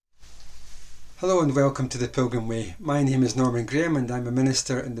Hello and welcome to the Pilgrim Way. My name is Norman Graham and I'm a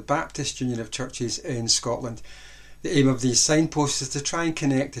minister in the Baptist Union of Churches in Scotland. The aim of these signposts is to try and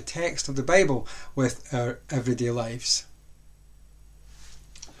connect the text of the Bible with our everyday lives.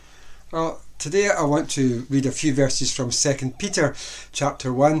 Well, today I want to read a few verses from 2 Peter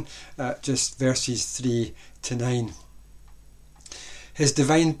chapter 1, just verses 3 to 9. His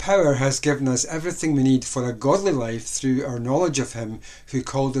divine power has given us everything we need for a godly life through our knowledge of Him who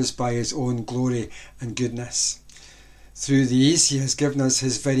called us by His own glory and goodness. Through these He has given us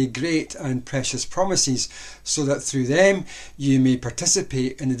His very great and precious promises, so that through them you may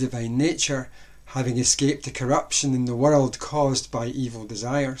participate in the divine nature, having escaped the corruption in the world caused by evil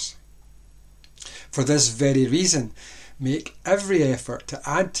desires. For this very reason, make every effort to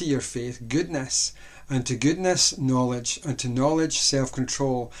add to your faith goodness, and to goodness knowledge, and to knowledge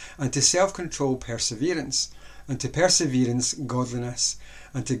self-control, and to self-control perseverance, and to perseverance godliness,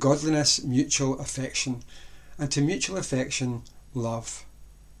 and to godliness mutual affection, and to mutual affection love.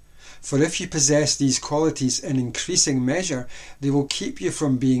 For if you possess these qualities in increasing measure, they will keep you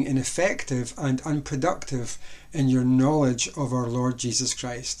from being ineffective and unproductive in your knowledge of our Lord Jesus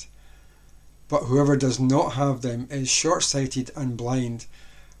Christ. But whoever does not have them is short-sighted and blind,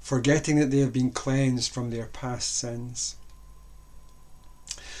 forgetting that they have been cleansed from their past sins.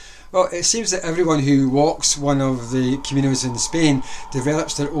 Well, it seems that everyone who walks one of the caminos in Spain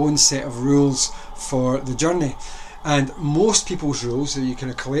develops their own set of rules for the journey. And most people's rules, so you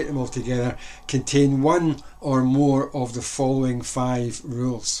can collate them all together, contain one or more of the following 5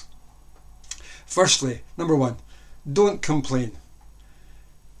 rules. Firstly, number 1, don't complain.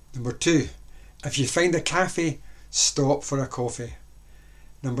 Number 2, if you find a cafe, stop for a coffee.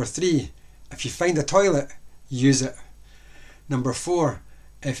 Number 3, if you find a toilet, use it. Number 4,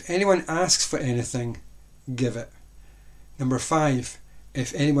 if anyone asks for anything, give it. Number 5,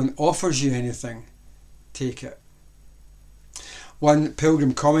 if anyone offers you anything, take it. One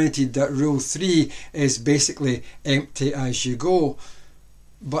pilgrim commented that rule 3 is basically empty as you go.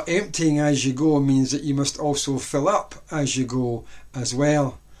 But emptying as you go means that you must also fill up as you go as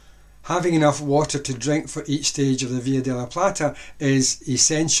well. Having enough water to drink for each stage of the Via della Plata is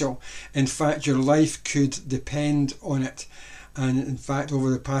essential. In fact, your life could depend on it. And in fact, over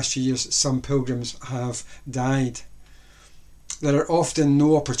the past few years, some pilgrims have died. There are often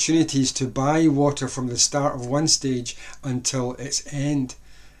no opportunities to buy water from the start of one stage until its end.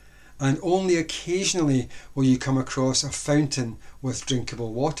 And only occasionally will you come across a fountain with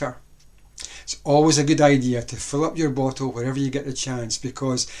drinkable water. It's always a good idea to fill up your bottle wherever you get the chance,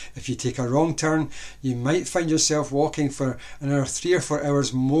 because if you take a wrong turn, you might find yourself walking for another 3 or 4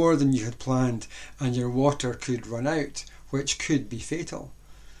 hours more than you had planned, and your water could run out, which could be fatal.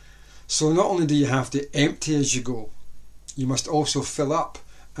 So not only do you have to empty as you go, you must also fill up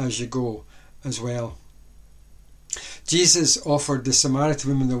as you go as well. Jesus offered the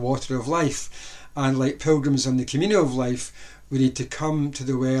Samaritan woman the water of life, and like pilgrims on the Camino of life, we need to come to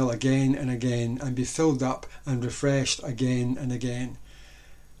the well again and again and be filled up and refreshed again and again.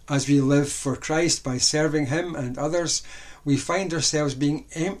 As we live for Christ by serving Him and others, we find ourselves being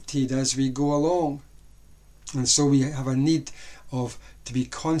emptied as we go along. And so we have a need to be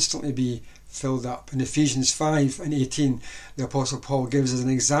constantly filled up. In Ephesians 5 and 18, the Apostle Paul gives us an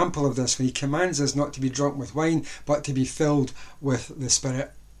example of this when he commands us not to be drunk with wine, but to be filled with the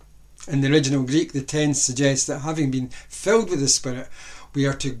Spirit. In the original Greek, the tense suggests that having been filled with the Spirit, we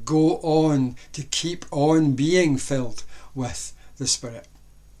are to go on, to keep on being filled with the Spirit.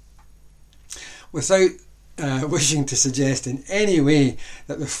 Without wishing to suggest in any way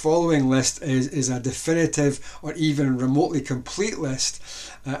that the following list is a definitive or even remotely complete list,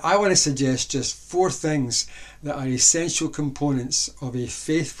 I want to suggest just 4 things that are essential components of a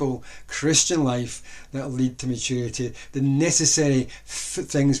faithful Christian life that lead to maturity, the necessary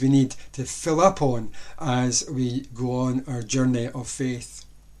things we need to fill up on as we go on our journey of faith.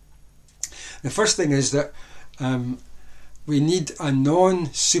 The first thing is that we need a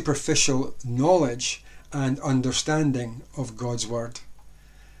non-superficial knowledge and understanding of God's Word.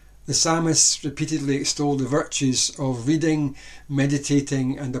 The psalmists repeatedly extol the virtues of reading,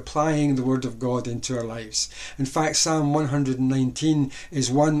 meditating and applying the Word of God into our lives. In fact, Psalm 119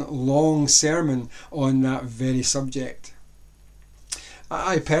 is one long sermon on that very subject.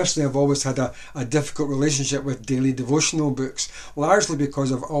 I personally have always had a difficult relationship with daily devotional books, largely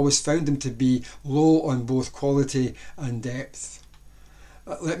because I've always found them to be low on both quality and depth.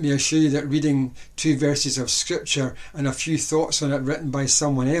 Let me assure you that reading 2 verses of scripture and a few thoughts on it written by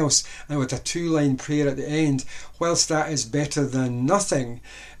someone else and with a 2-line prayer at the end, whilst that is better than nothing,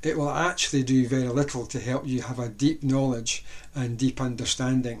 it will actually do very little to help you have a deep knowledge and deep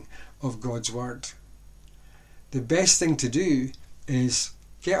understanding of God's Word. The best thing to do is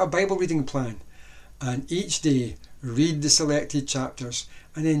get a Bible reading plan and each day read the selected chapters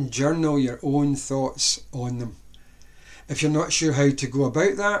and then journal your own thoughts on them. If you're not sure how to go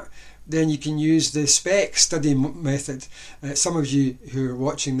about that, then you can use the spec study method. Some of you who are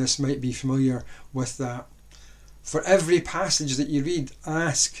watching this might be familiar with that. For every passage that you read,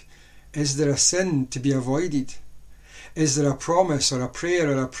 ask, is there a sin to be avoided? Is there a promise or a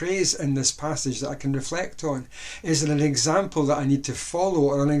prayer or a praise in this passage that I can reflect on? Is there an example that I need to follow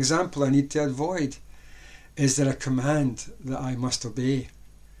or an example I need to avoid? Is there a command that I must obey?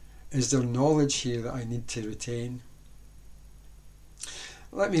 Is there knowledge here that I need to retain?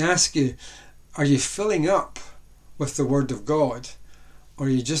 Let me ask you, are you filling up with the Word of God, or are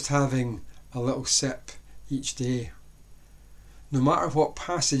you just having a little sip each day? No matter what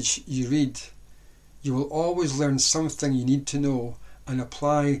passage you read, you will always learn something you need to know and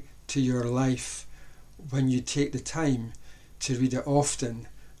apply to your life when you take the time to read it often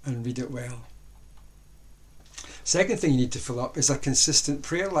and read it well. Second thing you need to fill up is a consistent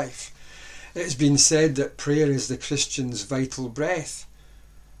prayer life. It's been said that prayer is the Christian's vital breath.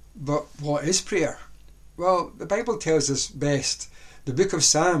 But what is prayer? Well, the Bible tells us best. The book of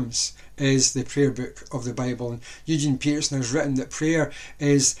Psalms is the prayer book of the Bible. And Eugene Peterson has written that prayer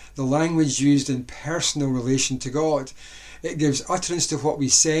is the language used in personal relation to God. It gives utterance to what we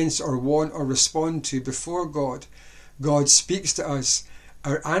sense or want or respond to before God. God speaks to us.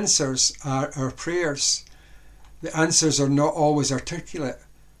 Our answers are our prayers. The answers are not always articulate.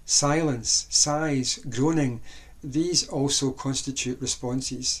 Silence, sighs, groaning, these also constitute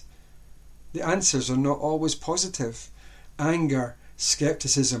responses. The answers are not always positive. Anger,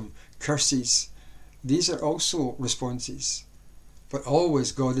 scepticism, curses, these are also responses. But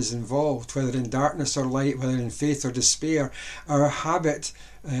always God is involved, whether in darkness or light, whether in faith or despair. Our habit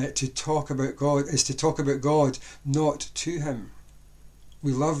to talk about God is to talk about God, not to Him.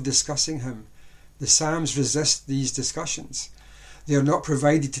 We love discussing Him. The Psalms resist these discussions. They are not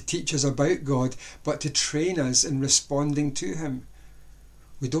provided to teach us about God, but to train us in responding to Him.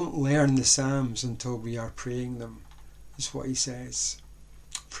 We don't learn the Psalms until we are praying them, is what he says.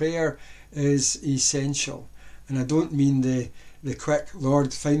 Prayer is essential, and I don't mean the quick,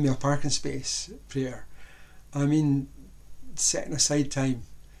 Lord, find me a parking space prayer. I mean setting aside time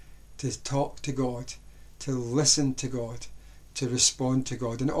to talk to God, to listen to God, to respond to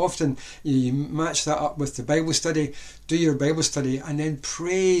God. And often you match that up with the Bible study, do your Bible study, and then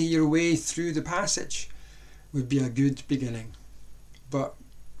pray your way through the passage would be a good beginning. But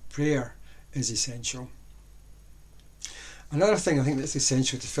prayer is essential. Another thing I think that's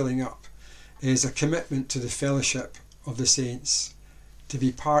essential to filling up is a commitment to the fellowship of the saints, to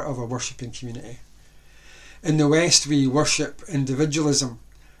be part of a worshipping community. In the West we worship individualism,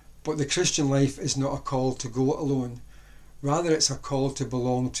 but the Christian life is not a call to go alone. Rather, it's a call to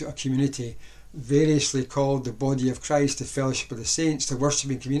belong to a community, variously called the body of Christ, the fellowship of the saints, the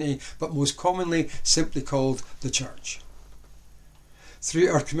worshipping community, but most commonly simply called the church. Through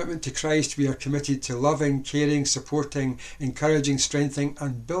our commitment to Christ, we are committed to loving, caring, supporting, encouraging, strengthening,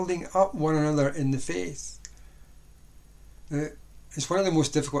 and building up one another in the faith. It's one of the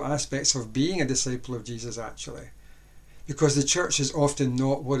most difficult aspects of being a disciple of Jesus, actually, because the church is often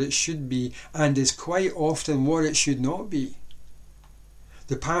not what it should be, and is quite often what it should not be.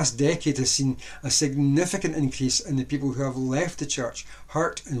 The past decade has seen a significant increase in the people who have left the church,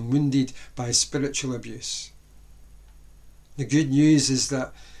 hurt and wounded by spiritual abuse. The good news is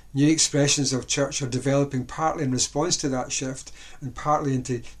that new expressions of church are developing partly in response to that shift and partly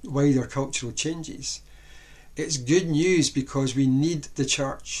into wider cultural changes. It's good news because we need the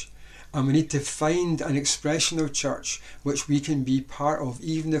church, and we need to find an expression of church which we can be part of,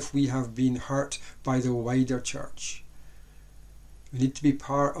 even if we have been hurt by the wider church. We need to be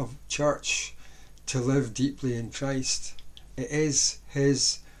part of church to live deeply in Christ. It is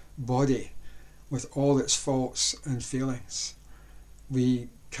His body with all its faults and failings. We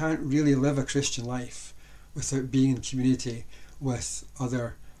can't really live a Christian life without being in community with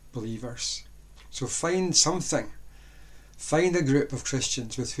other believers. So find something. Find a group of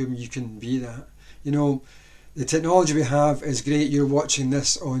Christians with whom you can be that. You know, the technology we have is great. You're watching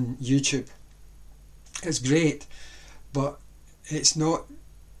this on YouTube. It's great, but it's not.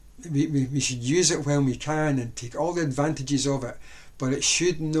 We should use it when we can and take all the advantages of it, but it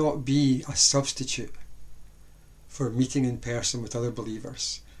should not be a substitute for meeting in person with other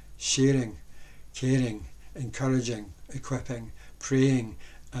believers, sharing, caring, encouraging, equipping, praying,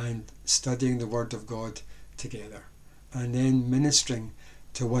 and studying the Word of God together, and then ministering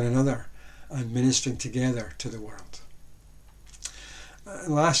to one another and ministering together to the world.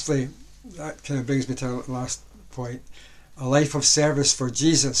 And lastly, that kind of brings me to the last point. A life of service for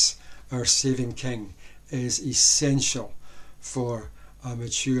Jesus, our saving King, is essential for a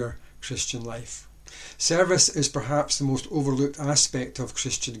mature Christian life. Service is perhaps the most overlooked aspect of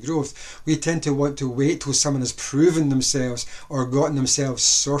Christian growth. We tend to want to wait till someone has proven themselves or gotten themselves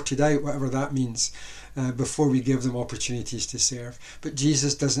sorted out, whatever that means, before we give them opportunities to serve. But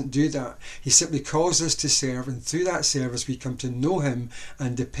Jesus doesn't do that. He simply calls us to serve, and through that service we come to know him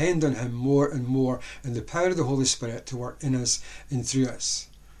and depend on him more and more, and the power of the Holy Spirit to work in us and through us.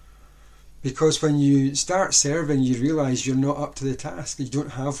 Because when you start serving, you realise you're not up to the task. You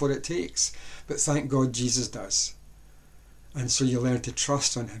don't have what it takes. But thank God Jesus does. And so you learn to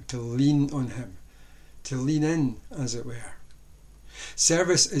trust on him, to lean on him, to lean in, as it were.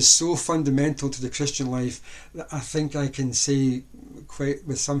 Service is so fundamental to the Christian life that I think I can say quite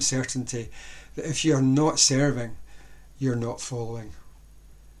with some certainty that if you are not serving, you're not following.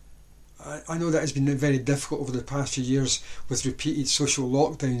 I know that has been very difficult over the past few years with repeated social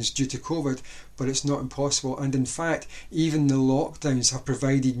lockdowns due to COVID, but it's not impossible. And in fact, even the lockdowns have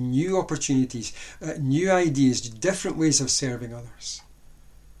provided new opportunities, new ideas, different ways of serving others.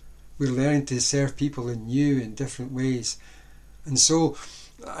 We're learning to serve people in new and different ways. And so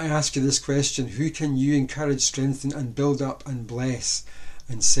I ask you this question: who can you encourage, strengthen and build up and bless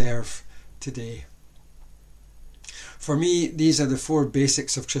and serve today? For me, these are the 4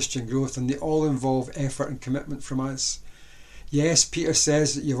 basics of Christian growth, and they all involve effort and commitment from us. Yes, Peter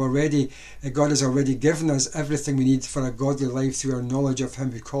says that God has already given us everything we need for a godly life through our knowledge of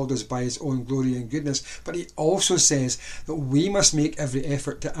him who called us by his own glory and goodness. But he also says that we must make every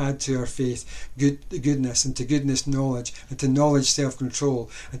effort to add to our faith goodness, and to goodness knowledge, and to knowledge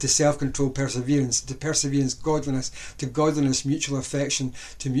self-control, and to self-control perseverance, to perseverance godliness, to godliness mutual affection,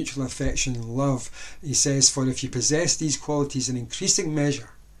 to mutual affection love. He says, for if you possess these qualities in increasing measure,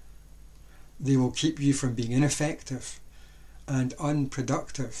 they will keep you from being ineffective and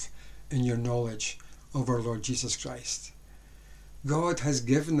unproductive in your knowledge of our Lord Jesus Christ. God has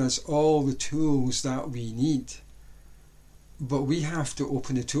given us all the tools that we need, but we have to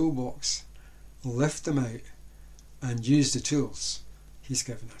open the toolbox, lift them out, and use the tools he's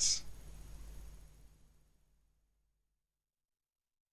given us.